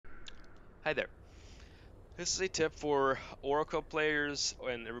Hi there. This is a tip for Oracle players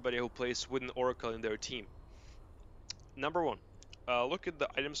and everybody who plays with an Oracle in their team. Number one, look at the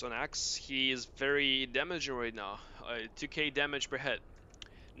items on Axe. He is very damaging right now, 2k damage per hit.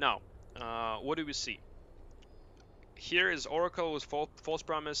 Now, what do we see? Here is Oracle with false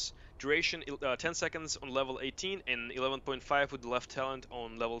promise, duration 10 seconds on level 18 and 11.5 with the left talent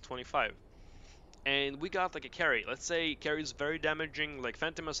on level 25. And we got like a carry. Let's say carry is very damaging, like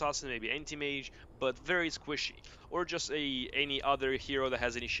Phantom Assassin, maybe Anti-Mage, but very squishy. Or just any other hero that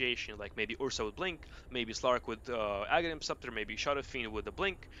has initiation, like maybe Ursa with Blink, maybe Slark with Aghanim Scepter, maybe Shadow Fiend with the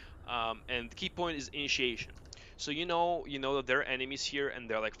Blink. And the key point is initiation. So you know that there are enemies here, and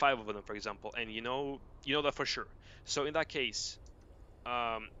there are like 5 of them, for example, and you know that for sure. So in that case,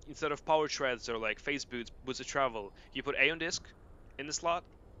 instead of power shreds or like phase boots of travel, you put A on disc in the slot.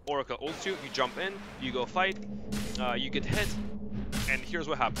 Oracle ults you jump in, you go fight, you get hit, and here's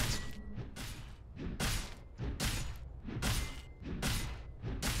what happens.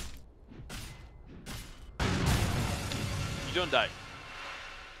 You don't die.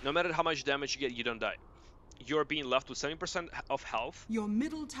 No matter how much damage you get, you don't die. You're being left with 70% of health. Your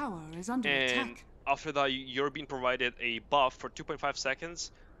middle tower is under and attack. after that, you're being provided a buff for 2.5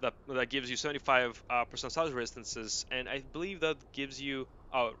 seconds that gives you 75% salve resistances, and I believe that gives you,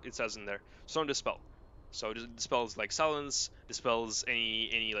 oh, it says in there, Storm Dispel. So it dispels like silence, dispels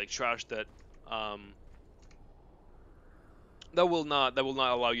any like trash um that will not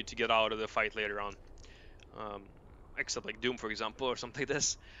allow you to get out of the fight later on, um, except like Doom, for example, or something like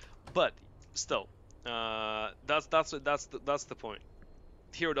this. But still, that's the point.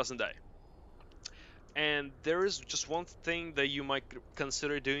 Hero doesn't die. And there is just one thing that you might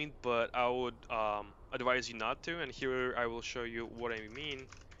consider doing, but I would advise you not to. And here I will show you what I mean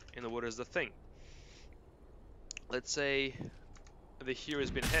and what is the thing. Let's say the hero has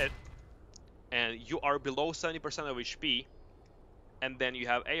been hit, and you are below 70% of HP, and then you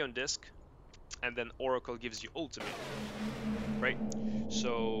have A on disc, and then Oracle gives you ultimate, right?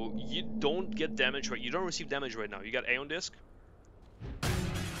 So you don't get damage, right? You don't receive damage right now. You got A on disc,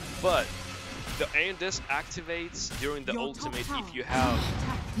 but the A on disc activates during the ultimate if you have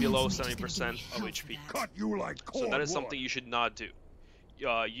below 70% of HP. Cut you like So that is cordwood. something you should not do.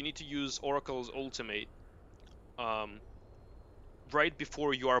 You need to use Oracle's ultimate right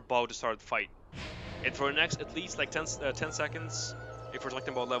before you are about to start the fight. And for the next at least like 10 seconds, if we're talking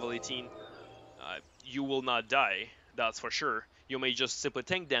about level 18, you will not die, that's for sure. You may just simply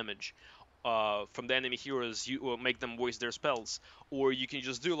tank damage from the enemy heroes, you will make them waste their spells, or you can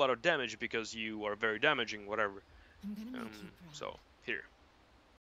just do a lot of damage because you are very damaging, whatever. I'm gonna make you proud. So, here.